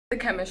The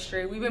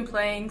chemistry. We've been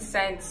playing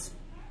since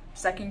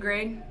second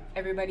grade.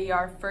 Everybody,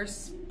 our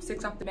first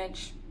 6 off the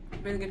bench,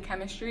 really good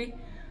chemistry.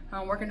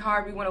 Working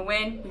hard, we want to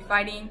win, we're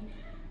fighting.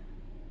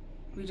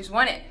 We just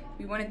won it.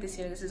 We won it this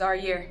year. This is our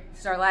year.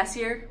 This is our last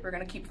year. We're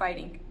going to keep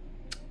fighting.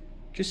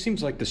 Just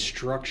seems like the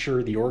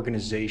structure, the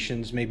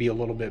organization's maybe a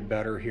little bit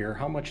better here.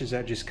 How much has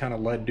that just kind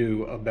of led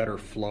to a better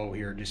flow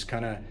here? Just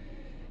kind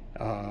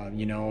of,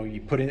 you know,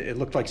 you put in, it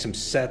looked like some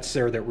sets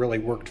there that really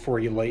worked for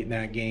you late in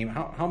that game.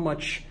 How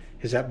much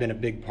has that been a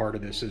big part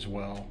of this as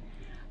well?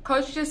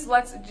 Coach just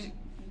lets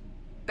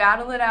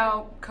battle it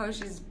out.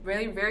 Coach is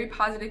really very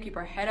positive. Keep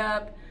our head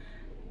up.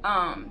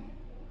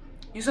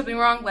 Do something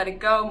wrong, let it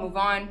go, move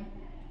on.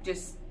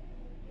 Just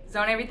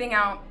zone everything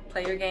out.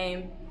 Play your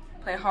game.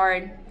 Play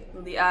hard.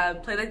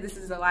 Play like this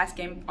is the last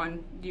game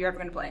you're ever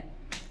going to play.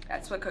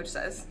 That's what Coach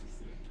says.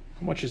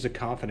 How much is the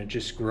confidence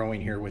just growing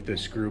here with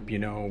this group, you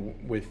know,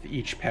 with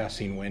each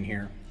passing win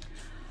here?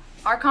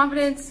 Our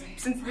confidence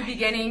since the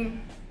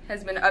beginning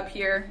has been up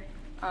here.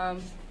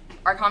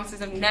 Our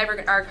confidence is never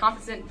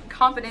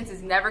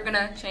going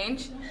to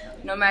change.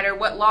 No matter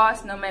what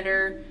loss, no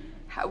matter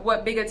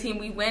what big a team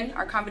we win,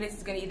 our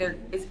confidence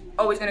is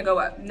always going to go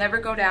up, never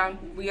go down.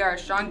 We are a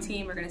strong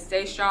team. We're going to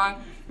stay strong,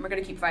 and we're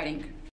going to keep fighting.